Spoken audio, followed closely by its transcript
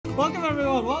Welcome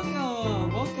everyone,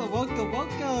 welcome.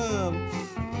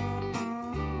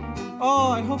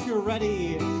 Oh, I hope you're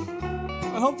ready.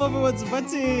 I hope everyone's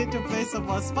ready to play some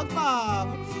more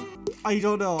SpongeBob. I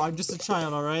don't know, I'm just a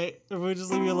child, alright? Everyone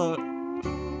just leave me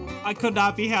alone. I could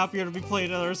not be happier to be playing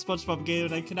another SpongeBob game,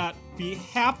 and I could not be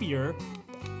happier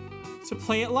to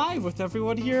play it live with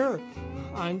everyone here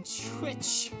on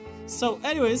Twitch. So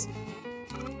anyways,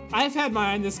 I've had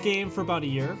my eye on this game for about a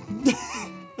year.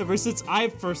 Ever since I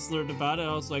first learned about it,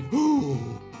 I was like, ooh.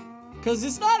 Because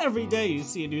it's not every day you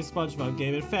see a new SpongeBob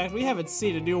game. In fact, we haven't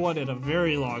seen a new one in a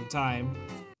very long time.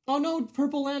 Oh no,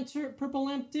 Purple Lamp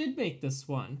did make this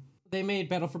one. They made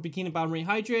Battle for Bikini Bottom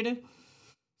Rehydrated.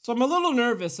 So I'm a little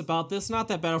nervous about this. Not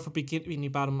that Battle for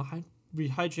Bikini Bottom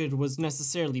Rehydrated was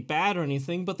necessarily bad or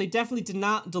anything, but they definitely did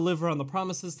not deliver on the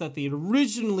promises that they had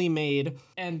originally made.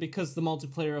 And because the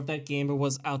multiplayer of that game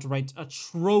was outright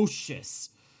atrocious.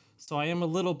 So I am a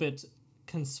little bit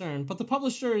concerned, but the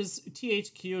publisher is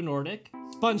THQ Nordic.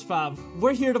 SpongeBob,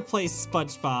 we're here to play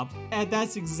SpongeBob, and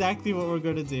that's exactly what we're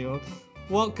gonna do.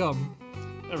 Welcome,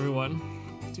 everyone,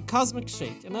 to Cosmic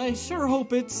Shake, and I sure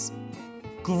hope it's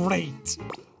great.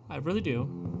 I really do.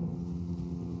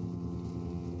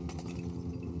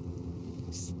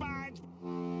 Sponge!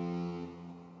 I'm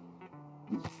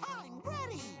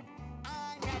ready!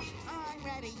 I'm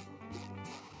ready!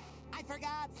 I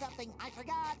forgot something!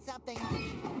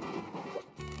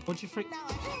 What'd you forget? No,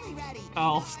 I'm really ready!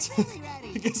 Oh, No, I'm really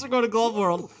ready! I guess we're going to Glove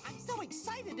World. I'm so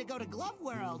excited to go to Glove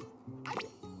World!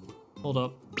 Hold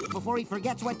up. Before he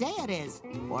forgets what day it is,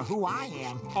 or who I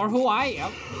am. Or who I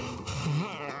am.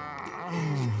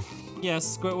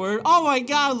 Yes, Squidward. Oh my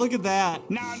god, look at that.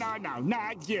 No,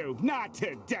 not you. Not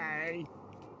today.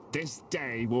 This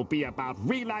day will be about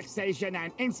relaxation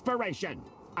and inspiration.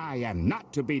 I am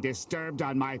not to be disturbed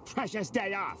on my precious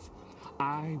day off.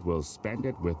 I will spend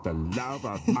it with the love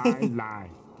of my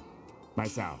life.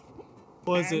 Myself.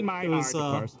 Was and it? my It was, art,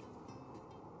 of course.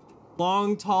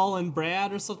 Long, Tall, and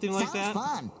Brad or something like that? Sounds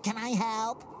fun. Can I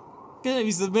help? Yeah,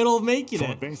 he's in the middle of making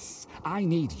For it. this, I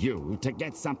need you to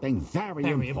get something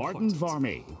very important for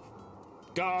me.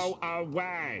 Go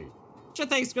away. Sure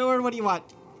thing, Squidward. What do you want?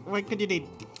 What could you need?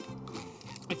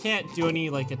 I can't do any,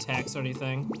 like, attacks or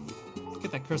anything. Let's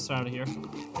get that cursor out of here.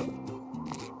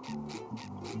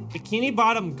 Bikini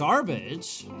Bottom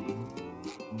garbage?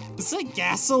 Is that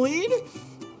gasoline?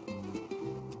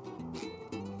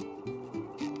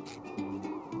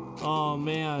 Oh,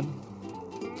 man.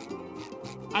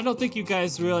 I don't think you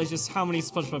guys realize just how many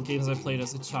SpongeBob games I played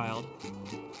as a child.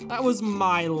 That was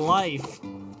my life.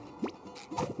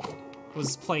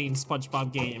 Was playing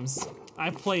SpongeBob games. I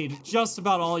played just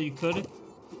about all you could.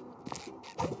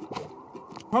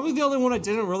 Probably the only one I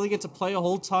didn't really get to play a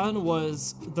whole ton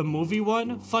was the movie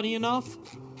one, funny enough.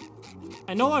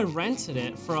 I know I rented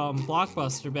it from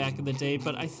Blockbuster back in the day,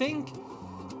 but I think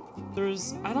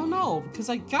I don't know, because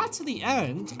I got to the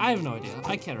end. I have no idea.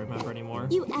 I can't remember anymore.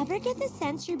 You ever get the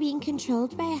sense you're being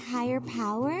controlled by a higher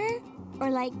power? Or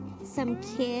like some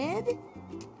kid?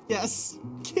 Yes,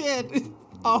 kid.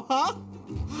 Uh-huh.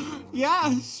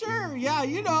 Yeah, sure. Yeah,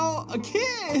 you know, a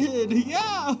kid.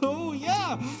 Yeah, oh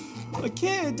yeah. A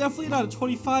kid, definitely not a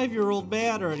 25-year-old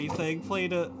man or anything,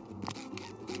 playing a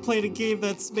game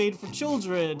that's made for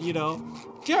children, you know.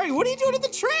 Gary, what are you doing in the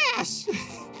trash?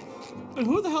 And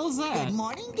who the hell is that? Good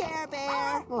morning, Care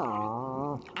Bear.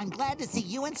 I'm glad to see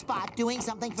you and Spot doing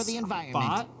something for the environment.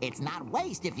 Spot? It's not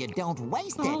waste if you don't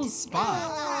waste Who the hell it. is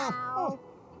Spot?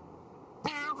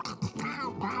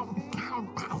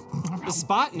 Is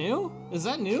Spot new? Is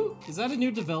that new? Is that a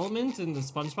new development in the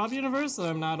SpongeBob universe that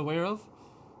I'm not aware of?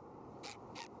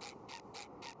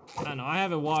 I don't know, I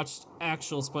haven't watched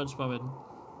actual SpongeBob in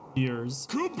years.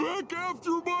 Come back after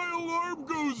my alarm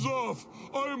goes off.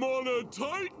 I'm on a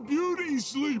tight beauty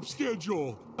sleep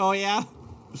schedule. Oh yeah?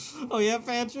 Oh yeah,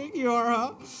 Patrick, you are,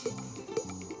 huh?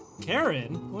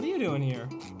 Karen, what are you doing here?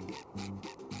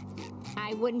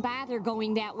 I wouldn't bother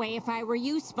going that way if I were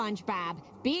you, SpongeBob.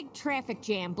 Big traffic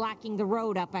jam blocking the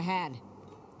road up ahead.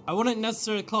 I wouldn't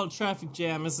necessarily call it a traffic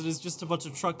jam as it is just a bunch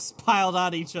of trucks piled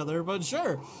on each other, but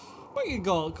sure. We can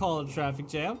call it a traffic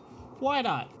jam. Why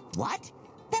not? What?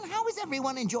 Then how is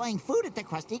everyone enjoying food at the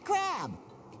Krusty Krab?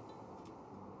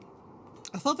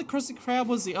 I thought the Krusty Krab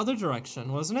was the other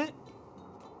direction, wasn't it?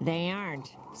 They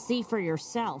aren't. See for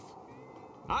yourself.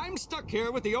 I'm stuck here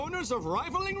with the owners of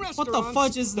rivaling What restaurants. the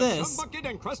fudge is the this? Chum Bucket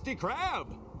and Krusty Krab.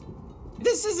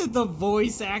 This isn't the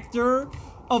voice actor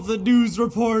of the news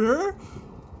reporter.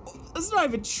 That's not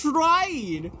even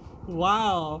trying.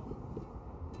 Wow.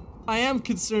 I am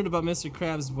concerned about Mr.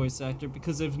 Krabs' voice actor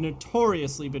because they've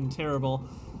notoriously been terrible.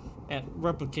 at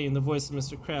replicating the voice of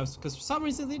Mr. Krabs because for some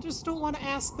reason they just don't want to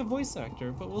ask the voice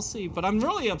actor, but we'll see. But I'm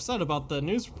really upset about the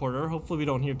news reporter. Hopefully we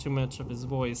don't hear too much of his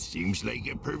voice. Seems like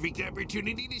a perfect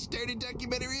opportunity to start a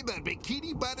documentary about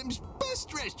Bikini Bottom's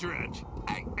best restaurant.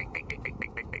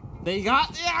 They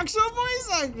got the actual voice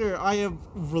actor! I am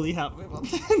really happy about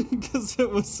that because it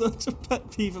was such a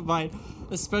pet peeve of mine,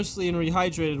 especially in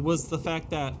GhJared, was the fact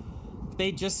that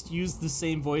they just used the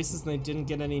same voices and they didn't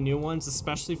get any new ones,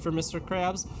 especially for Mr.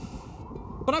 Krabs.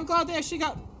 But I'm glad they actually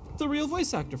got the real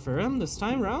voice actor for him this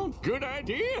time around. Good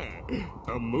idea.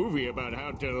 A movie about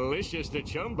how delicious the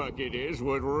chum bucket is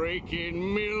would rake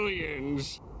in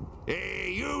millions.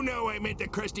 Hey, you know I meant the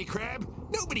Krusty Krab.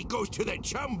 Nobody goes to the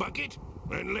chum bucket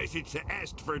unless it's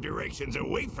asked for directions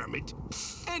away from it.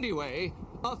 Anyway,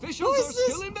 officials are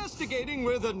still investigating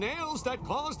where the nails that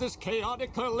caused this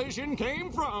chaotic collision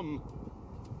came from.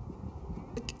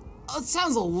 It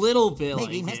sounds a little bit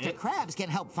Maybe like Mr. Krabs can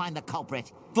help find the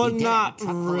culprit. But He did not have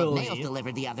a truck full of really. nails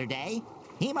delivered the other day.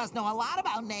 He must know a lot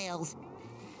about nails.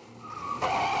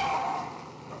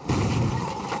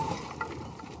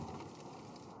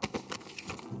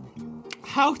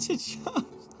 How did you...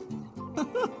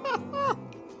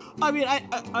 I mean,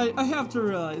 I have to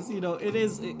realize, you know, it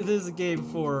is a game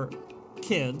for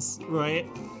kids, right?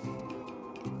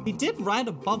 He did ride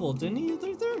a bubble, didn't he?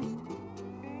 There.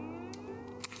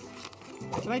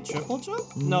 Can I triple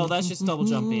jump? No, that's just double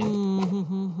jumping.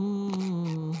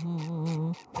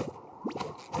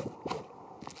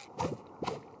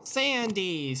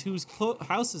 Sandy's, whose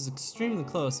house is extremely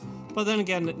close. But then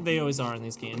again, they always are in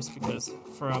these games because,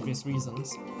 for obvious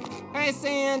reasons. Hey,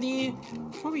 Sandy!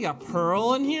 What, we got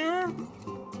Pearl in here?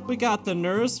 We got the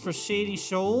nurse for Shady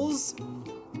Shoals.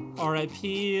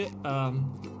 R.I.P.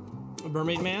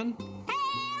 Mermaid Man.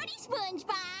 Howdy,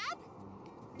 SpongeBob!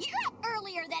 You're up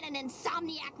earlier than an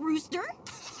insomniac rooster.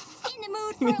 In the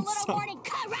mood for a little morning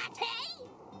karate?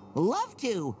 Love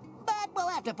to, but we'll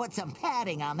have to put some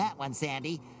padding on that one,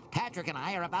 Sandy. Patrick and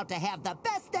I are about to have the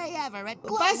best day ever at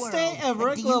Glove World. Best day ever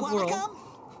at Glove World. Do you want to come?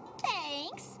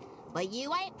 Thanks, but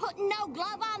you ain't putting no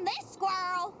glove on this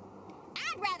squirrel.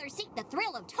 I'd rather seek the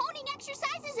thrill of toning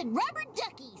exercises and rubber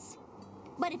duckies.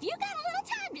 But if you got a little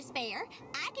time to spare,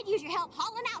 I could use your help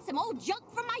hauling out some old junk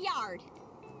from my yard.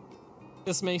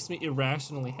 This makes me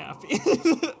irrationally happy.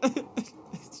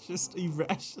 It's just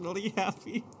irrationally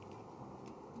happy.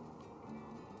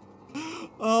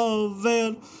 Oh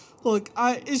man, look,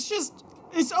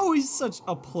 it's always such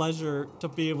a pleasure to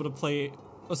be able to play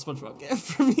a SpongeBob game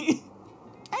for me.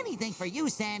 Anything for you,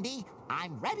 Sandy.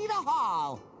 I'm ready to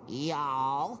haul,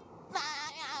 y'all.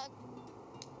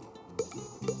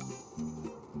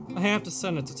 I have to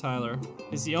send it to Tyler.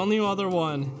 He's the only other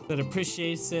one that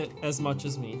appreciates it as much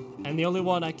as me. And the only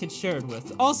one I could share it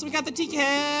with. Also, we got the Tiki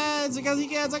Heads! We got the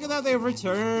Tiki Heads, look at that, they've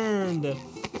returned!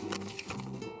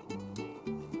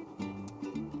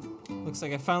 Looks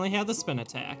like I finally have the spin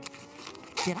attack.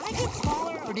 Did I get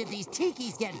smaller, or did these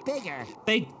tikis get bigger?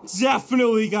 They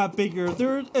definitely got bigger.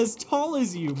 They're as tall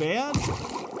as you, man.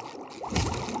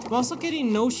 I'm also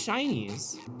getting no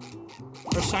shinies.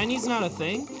 Are shinies not a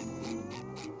thing?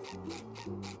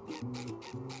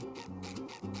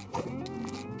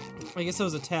 I guess that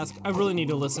was a task. I really need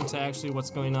to listen to actually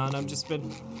what's going on. I've just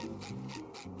been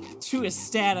too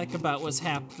ecstatic about what's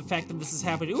the fact that this is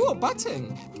happening. Ooh, a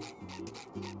button!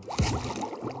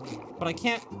 But I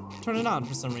can't turn it on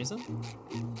for some reason.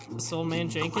 This old man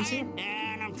Jenkins here?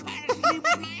 And I'm trying to sleep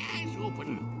with my eyes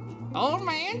open. Old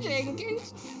man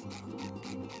Jenkins!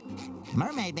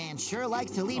 Mermaid Man sure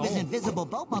likes to leave his invisible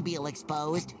boatmobile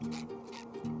exposed.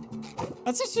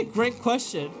 That's such a great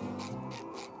question.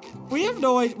 We have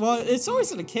no idea. Well, it's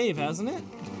always in a cave, hasn't it?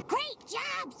 Great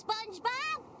job,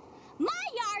 SpongeBob! My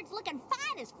yard's looking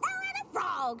fine as fur on a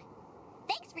frog.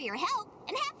 Thanks for your help,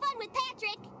 and have fun with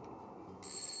Patrick.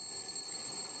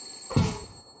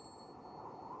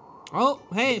 Oh,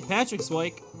 hey, Patrick's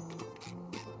awake.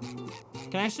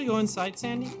 Can I actually go inside,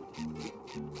 Sandy?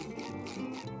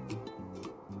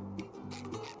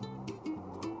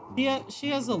 Yeah, she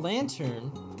has a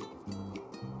lantern.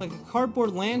 Like a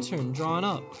cardboard lantern drawn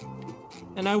up.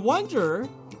 And I wonder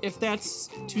if that's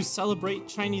to celebrate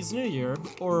Chinese New Year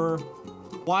or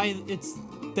why it's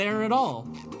there at all.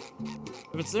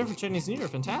 If it's there for Chinese New Year,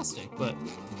 fantastic, but...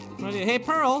 Hey,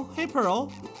 Pearl! Hey,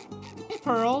 Pearl! Hey,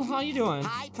 Pearl, how you doing?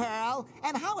 Hi, Pearl.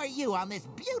 And how are you on this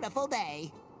beautiful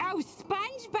day? Oh,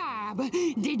 SpongeBob!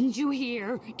 Didn't you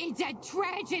hear? It's a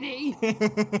tragedy!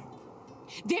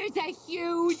 There's a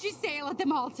huge sale at the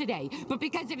mall today, but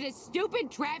because of this stupid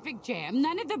traffic jam,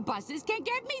 none of the buses can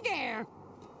get me there.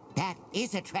 That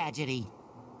is a tragedy.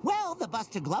 Well, the Bus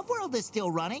to Glove World is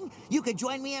still running. You could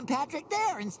join me and Patrick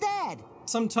there instead.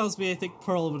 Something tells me I think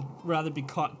Pearl would rather be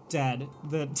caught dead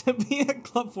than to be at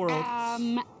Club World.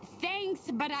 Thanks,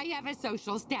 but I have a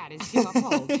social status to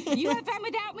uphold. You have fun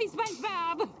without me,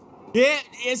 SpongeBob. Yeah,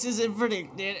 this isn't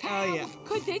predicted. Oh, yeah.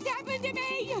 Could this happen to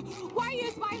me? Why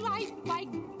is my life like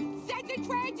such a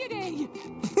tragedy?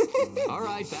 All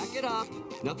right, back it up.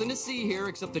 Nothing to see here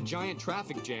except the giant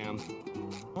traffic jam.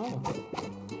 Oh.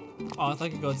 Oh, I thought I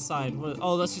could go outside. What?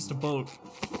 Oh, that's just a boat.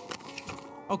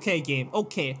 Okay, game.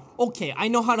 Okay. Okay, I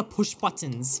know how to push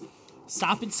buttons.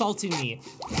 Stop insulting me.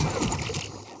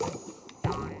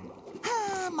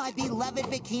 My beloved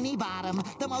Bikini Bottom,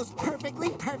 the most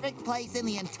perfectly perfect place in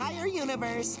the entire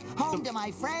universe, home to my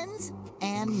friends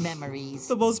and memories.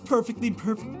 The most perfectly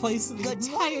perfect place in the Good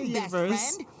entire morning, universe.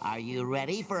 best friend. Are you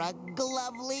ready for a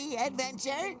glovely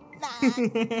adventure? What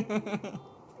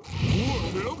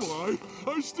am I?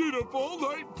 I stayed up all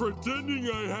night pretending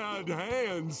I had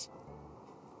hands.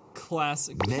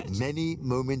 Classic. Many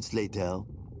moments later.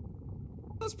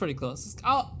 That's pretty close.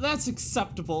 Oh, that's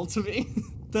acceptable to me.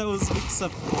 That was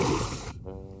acceptable.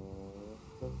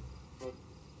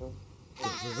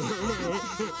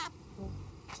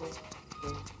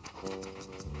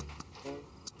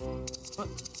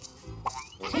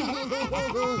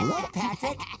 Look,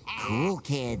 Patrick. Cool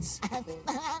kids.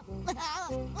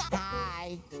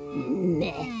 Hi.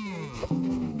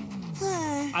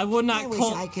 I would not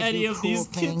call I could any do of these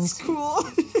cool kids things. cool.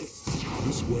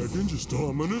 This wagon just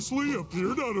ominously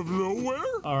appeared out of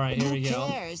nowhere. All right, here we Who go.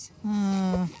 cares?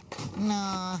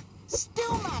 Nah,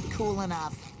 still not cool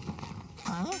enough.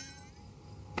 Huh?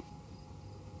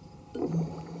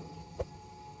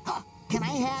 Can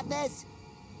I have this?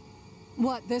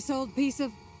 What, this old piece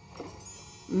of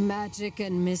magic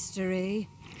and mystery?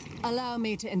 Allow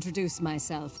me to introduce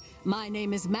myself. My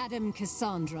name is Madame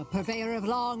Cassandra, purveyor of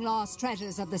long-lost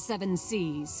treasures of the Seven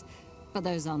Seas. For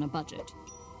those on a budget.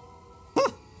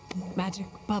 Magic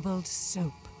bubbled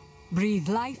soap. Breathe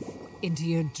life into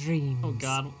your dreams. Oh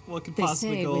God, what could They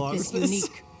possibly say go with wrong this with this?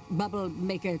 unique bubble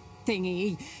maker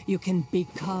thingy, you can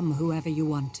become whoever you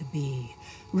want to be.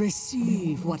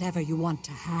 Receive whatever you want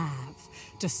to have.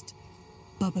 Just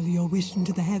bubble your wish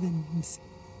into the heavens.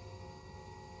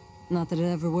 Not that it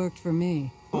ever worked for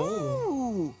me.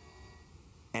 Ooh.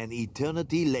 An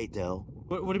eternity later.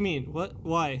 What do you mean? What?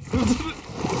 Why?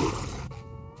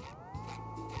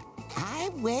 I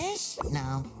wish?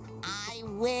 No. I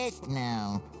wish?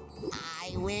 No.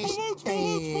 I wish...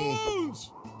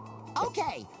 Balloons!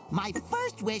 Okay, my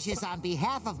first wish is on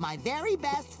behalf of my very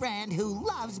best friend who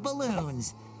loves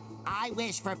balloons. I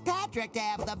wish for Patrick to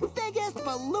have the biggest,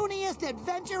 ballooniest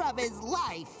adventure of his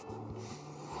life.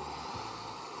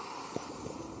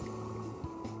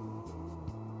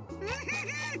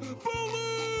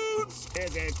 Balloons!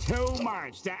 Is it too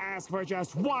much to ask for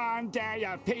just one day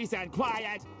of peace and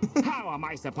quiet? How am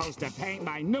I supposed to paint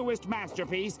my newest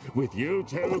masterpiece with you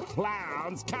two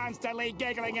clowns constantly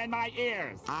giggling in my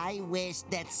ears? I wish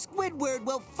that Squidward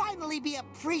will finally be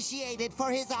appreciated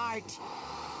for his art.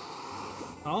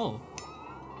 Oh.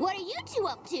 What are you two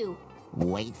up to?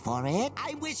 Wait for it.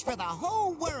 I wish for the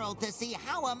whole world to see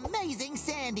how amazing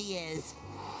Sandy is.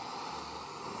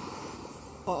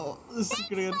 Oh, this is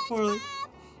gonna get poorly.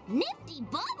 Nifty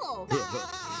bubble!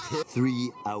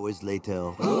 3 hours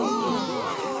later. They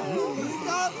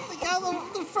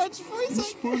got the French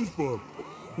voice. SpongeBob,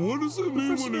 what does it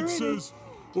mean when it says,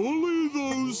 only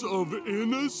those of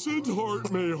innocent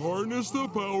heart may harness the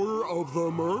power of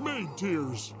the mermaid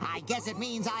tears? I guess it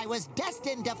means I was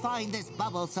destined to find this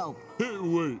bubble soap. Hey,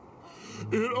 wait.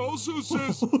 It also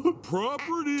says,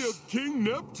 property of King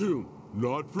Neptune,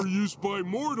 not for use by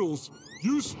mortals.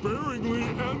 Use sparingly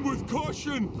and with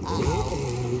caution.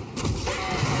 Uh-oh.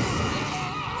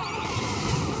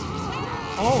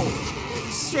 Oh,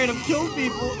 straight up kill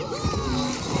people.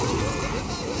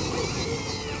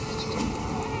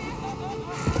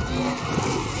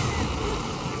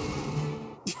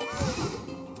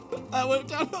 That went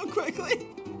downhill quickly.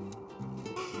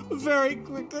 Very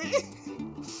quickly.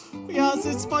 Yes,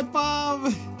 it's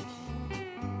SpongeBob.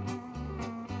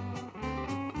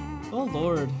 Oh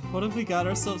Lord, what have we got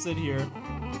ourselves in here?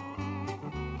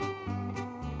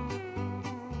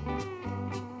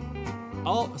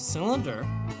 Oh, a cylinder.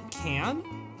 Can?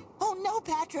 Oh no,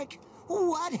 Patrick!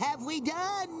 What have we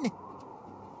done?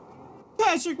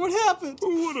 Patrick, what happened?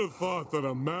 Who would have thought that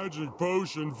a magic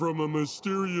potion from a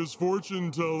mysterious fortune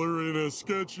teller in a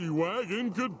sketchy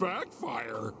wagon could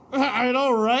backfire? I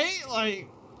know, right? Like,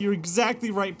 you're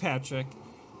exactly right, Patrick.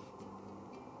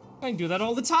 I do that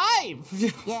all the time.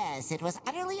 Yes, it was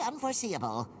utterly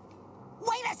unforeseeable.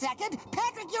 Wait a second!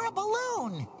 Patrick, you're a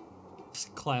balloon!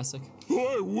 Classic.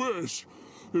 I wish.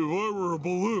 If I were a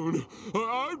balloon,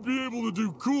 I'd be able to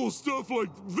do cool stuff like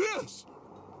this.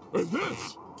 And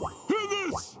this.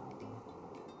 And this.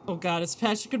 Oh god, is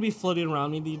Patrick gonna be floating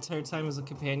around me the entire time as a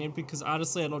companion? Because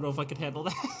honestly, I don't know if I could handle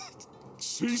that.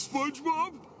 See,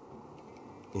 SpongeBob?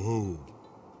 Oh,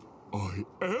 I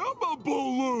am a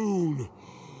balloon.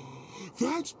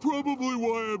 That's probably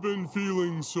why I've been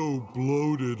feeling so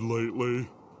bloated lately.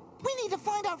 We need to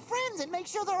find our friends and make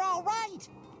sure they're all right.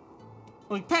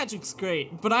 Like, Patrick's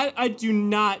great, but I do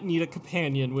not need a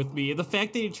companion with me. The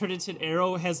fact that he turned into an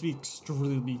arrow has me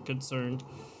extremely concerned.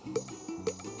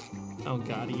 Oh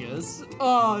god, he is.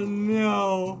 Oh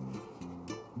no.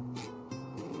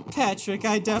 Patrick,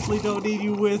 I definitely don't need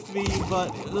you with me,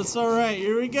 but it's alright.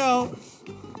 Here we go.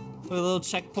 With a little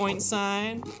checkpoint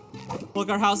sign. Look,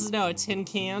 our house is now a tin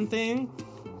can thing.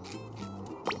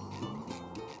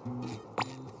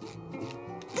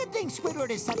 Good thing Squidward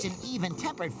is such an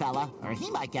even-tempered fella, or he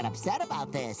might get upset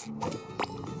about this.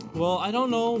 Well, I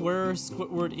don't know where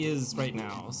Squidward is right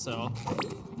now, so...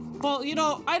 Well, you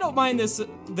know, I don't mind this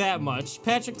that much.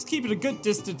 Patrick's keeping a good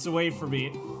distance away from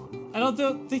me. I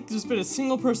don't think there's been a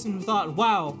single person who thought,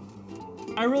 wow,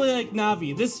 I really like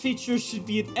Navi. This feature should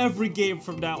be in every game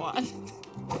from now on.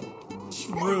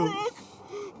 True. My rock!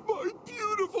 My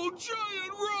beautiful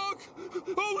giant rock!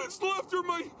 All that's left are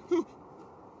my...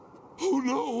 Oh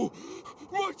no!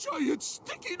 My giant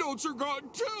sticky notes are gone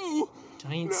too!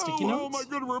 Giant sticky notes? How am I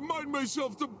gonna remind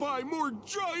myself to buy more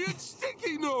giant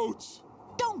sticky notes?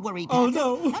 Don't worry, Patrick.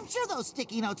 Oh no! I'm sure those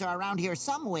sticky notes are around here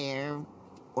somewhere.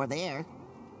 Or there.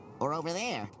 Or over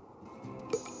there.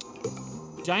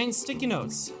 Giant sticky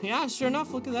notes. Yeah, sure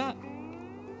enough, look at that.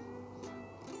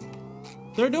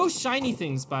 There are no shiny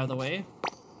things, by the way.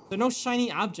 There are no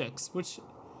shiny objects, which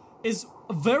is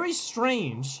very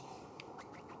strange.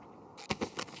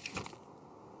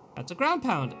 That's a ground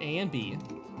pound, A and B.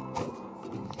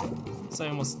 So I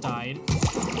almost died.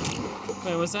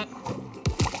 Wait, what's that?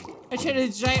 I tried a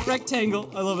giant rectangle.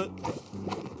 I love it.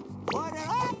 Order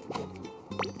up!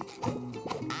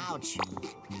 Ouch.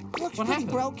 Looks What pretty happened?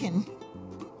 broken.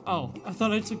 Oh, I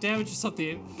thought I took damage or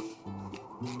something.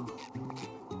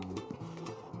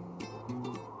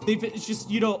 It's just,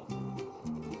 you know...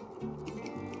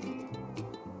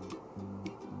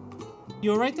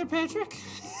 You alright there, Patrick?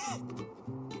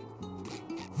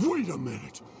 Wait a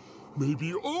minute.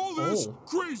 Maybe all this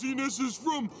craziness is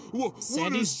from one of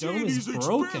Sandy's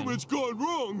experiments gone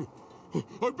wrong.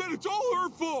 I bet it's all her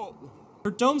fault.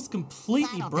 Her dome's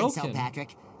completely I don't broken. think so,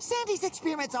 Patrick. Sandy's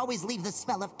experiments always leave the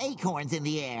smell of acorns in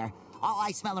the air. All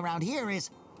I smell around here is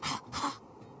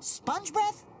sponge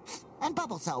breath and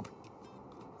bubble soap.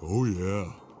 Oh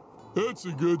yeah, that's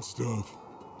the good stuff.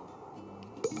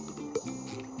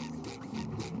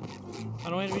 I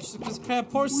don't want to reach the Krusty Krab.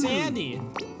 Poor Sandy.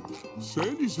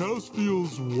 Sandy's house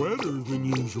feels wetter than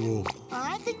usual.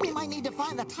 I think we might need to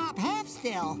find the top half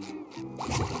still.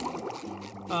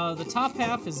 The top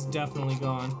half is definitely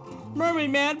gone.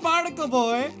 Mermaid Man, Barnacle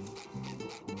Boy.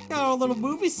 Got our little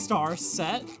movie star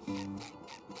set.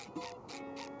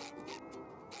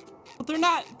 But they're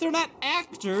not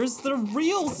actors, they're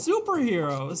real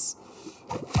superheroes.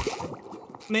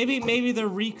 Maybe they're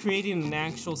recreating an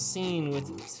actual scene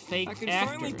with fake actors. I can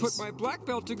finally put my black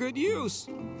belt to good use.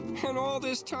 And all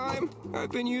this time,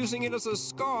 I've been using it as a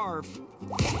scarf.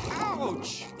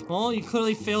 Ouch! Well, you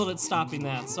clearly failed at stopping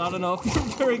that, so I don't know if you're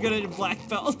very good at your black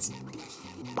belt.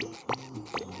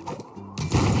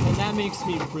 And that makes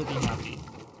me really happy.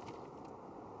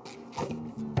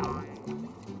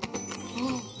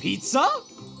 Pizza?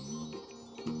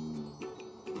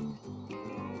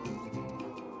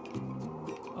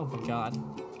 Oh my god.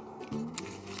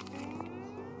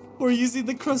 We're using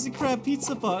the Krusty Krab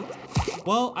pizza buck.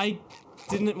 Well, I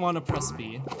didn't want to press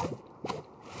B.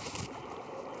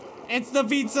 It's the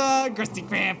pizza! Krusty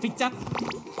Krab pizza!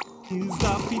 Use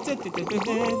the pizza!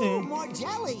 Ooh, more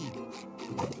jelly!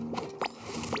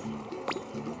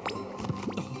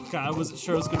 Oh god, I wasn't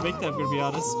sure I was gonna make that, I'm gonna be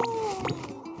honest.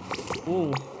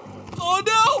 Ooh. Oh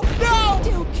no! No!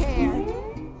 Do care.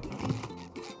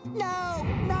 No,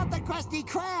 not the Krusty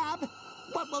Krab.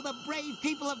 What will the brave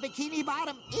people of Bikini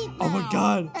Bottom eat now? Oh my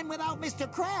god. And without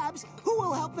Mr. Krabs, who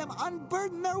will help them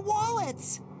unburden their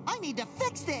wallets? I need to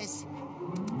fix this.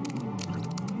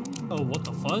 Oh, what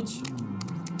the fudge?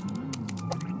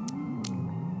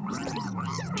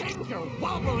 Get your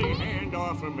wobbly hand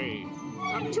off of me!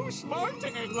 I'm too smart to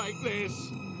act like this!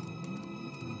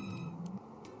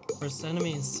 First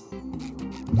enemies.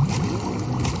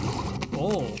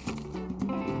 Oh.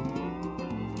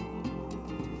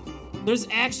 There's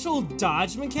actual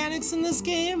dodge mechanics in this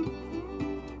game?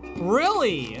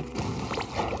 Really?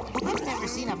 I've never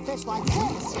seen a fish like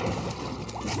this.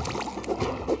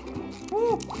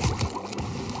 Woo.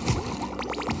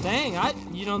 Dang,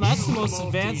 that's the most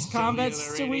advanced combat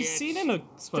system we've seen in a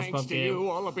SpongeBob Thanks to game. you,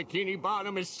 all of Bikini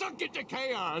Bottom is sunk into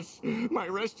chaos. My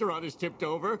restaurant is tipped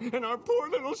over, and our poor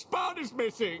little spot is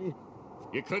missing.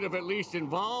 You could have at least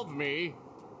involved me.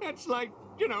 That's like,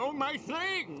 you know, my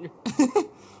thing.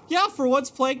 Yeah, for once,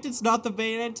 Plankton's not the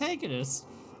main antagonist.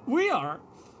 We are.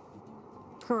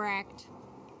 Correct.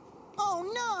 Oh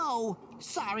no!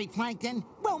 Sorry, Plankton.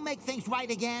 We'll make things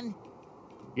right again.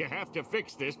 You have to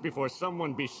fix this before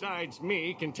someone besides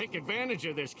me can take advantage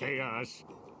of this chaos.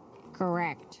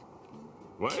 Correct.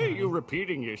 Why are you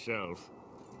repeating yourself?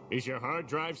 Is your hard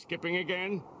drive skipping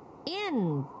again?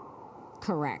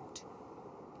 Incorrect.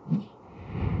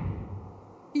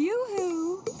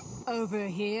 Yoo-hoo! Over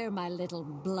here, my little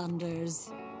blunders.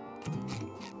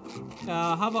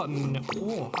 How about no?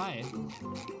 Oh, hi.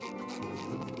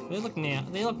 They look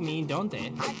mean, don't they?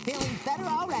 I'm feeling better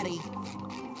already.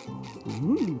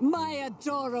 My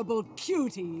adorable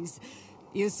cuties.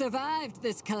 You survived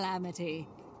this calamity.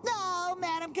 No,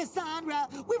 Madam Cassandra.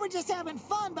 We were just having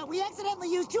fun, but we accidentally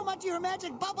used too much of your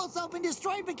magic bubble soap and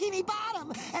destroyed Bikini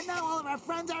Bottom. And now all of our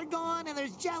friends are gone, and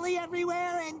there's jelly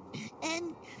everywhere,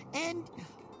 and...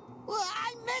 Well,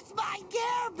 I miss my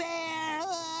Care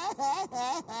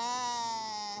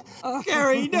Bear.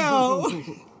 Gary, no.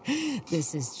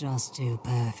 This is just too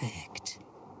perfect.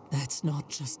 That's not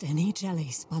just any jelly,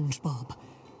 SpongeBob.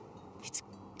 It's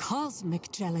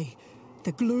cosmic jelly,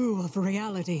 the glue of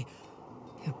reality.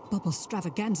 Your bubble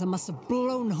stravaganza must have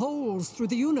blown holes through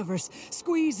the universe,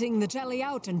 squeezing the jelly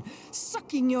out and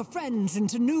sucking your friends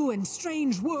into new and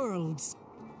strange worlds.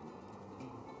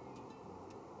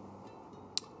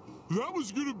 That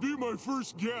was gonna be my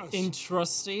first guess.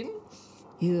 Interesting.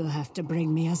 You have to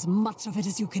bring me as much of it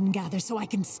as you can gather so I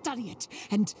can study it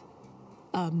and,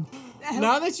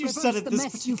 now that you've said it this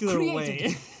particular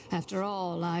way. After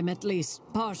all, I'm at least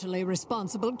partially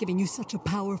responsible, giving you such a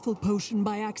powerful potion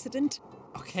by accident.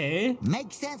 Okay.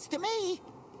 Makes sense to me.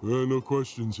 No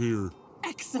questions here.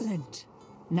 Excellent.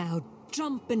 Now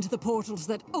jump into the portals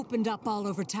that opened up all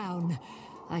over town.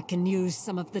 I can use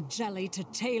some of the jelly to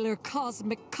tailor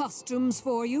cosmic costumes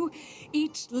for you,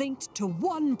 each linked to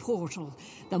one portal.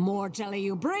 The more jelly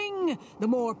you bring, the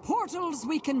more portals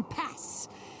we can pass.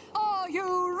 Are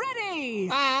you ready?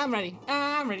 I'm ready.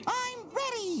 I'm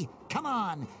ready. Come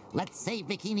on. Let's save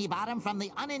Bikini Bottom from the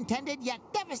unintended yet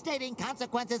devastating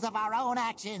consequences of our own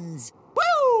actions.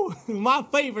 Woo! My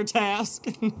favorite task.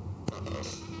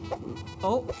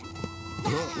 Oh.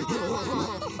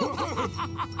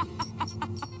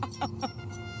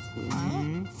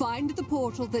 Find the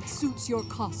portal that suits your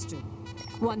costume.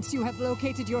 Once you have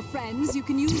located your friends, you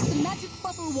can use the magic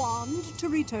bubble wand to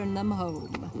return them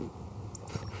home.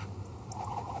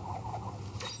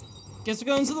 Guess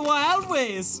we're going to the Wild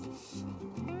Ways.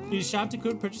 Use shop to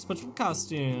purchase SpongeBob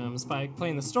costumes by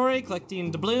playing the story,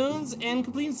 collecting doubloons, and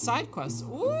completing side quests.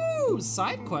 Ooh,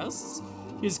 side quests.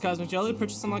 Use Cosmic Jelly to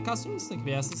purchase unlocked costumes. They can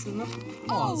be accessed in the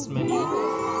pause menu.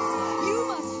 You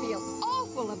must feel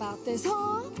awful about this,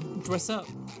 huh? Dress up.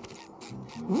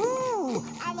 Ooh,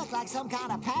 I look like some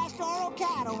kind of pastoral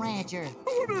cattle rancher.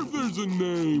 I wonder if there's a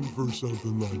name for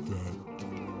something like that.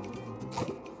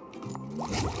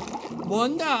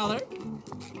 $1.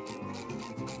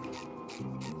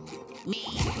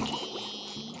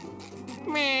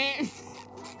 Meh.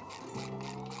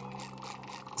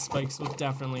 Spikes would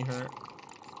definitely hurt.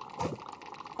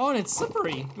 Oh, and it's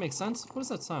slippery. Makes sense. What does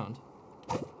that sound?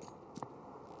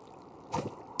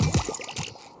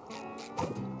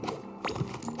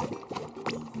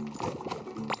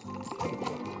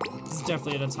 This is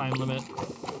definitely at a time limit.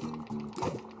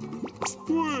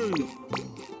 Wait,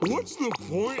 what's the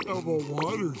point of a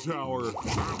water tower?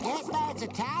 I guess that's a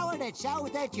tower that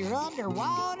shows that you're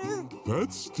underwater.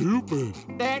 That's stupid.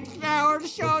 That tower to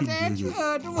show that you're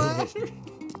underwater.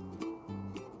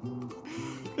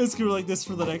 It's gonna be like this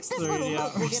for the next 30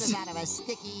 hours. Will get us hours. out of a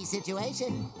sticky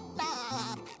situation.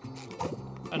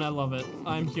 And I love it.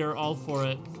 I'm here all for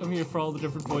it. I'm here for all the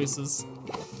different voices.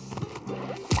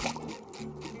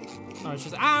 Oh, it's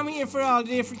just, I'm here for all the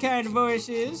different kind of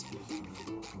voices.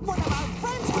 One of our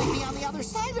friends might be on the other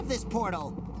side of this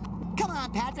portal. Come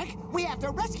on, Patrick. We have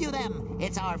to rescue them.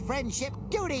 It's our friendship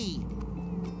duty.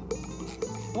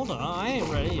 Hold on, I ain't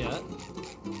ready yet.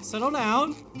 Settle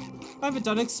down. I haven't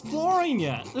done exploring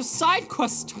yet. There's side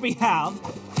quests we have.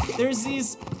 There's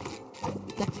these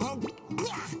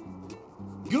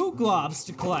goo globs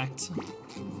to collect.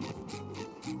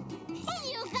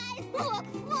 You guys look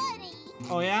funny.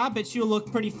 Oh yeah, I bet you look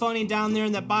pretty funny down there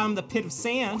in the bottom of the pit of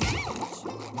sand.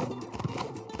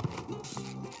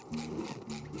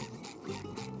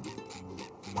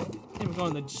 Can't go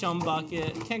in the chum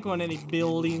bucket. Can't go in any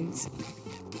buildings.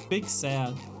 Big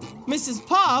sad. Mrs.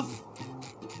 Puff!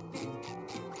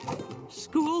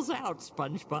 School's out,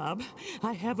 SpongeBob.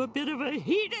 I have a bit of a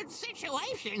heated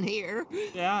situation here.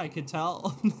 Yeah, I could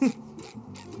tell.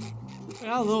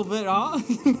 Yeah, a little bit, huh?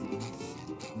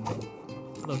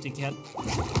 Hello, Dickhead.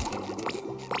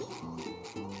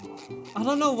 I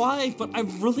don't know why, but I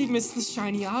really miss the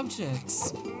shiny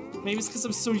objects. Maybe it's because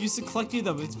I'm so used to collecting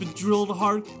them. It's been drilled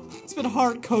hard. It's been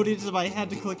hard coded into my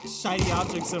head to collect shiny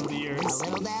objects over the years. A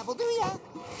little dabble do ya?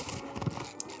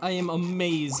 I am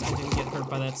amazed I didn't get hurt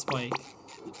by that spike.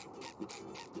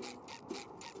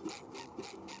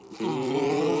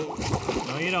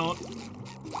 No, you don't.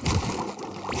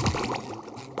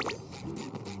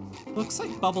 Looks like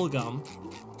bubblegum.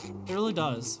 It really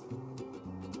does.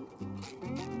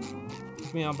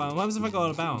 Keep me out of bounds. What happens if I go out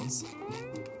of bounds?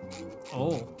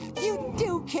 Oh. You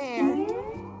do care.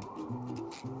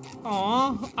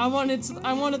 Aw, I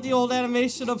wanted the old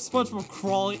animation of SpongeBob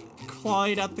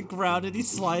clawing at the ground and he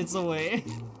slides away.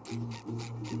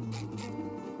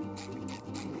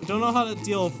 I don't know how to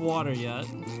deal with water yet,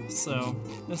 so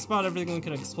that's about everything we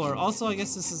can explore. Also, I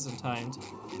guess this isn't timed.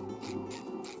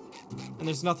 And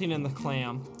there's nothing in the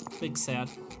clam. Big sad.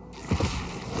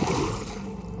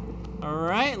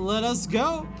 Alright, let us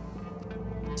go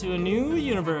to a new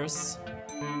universe.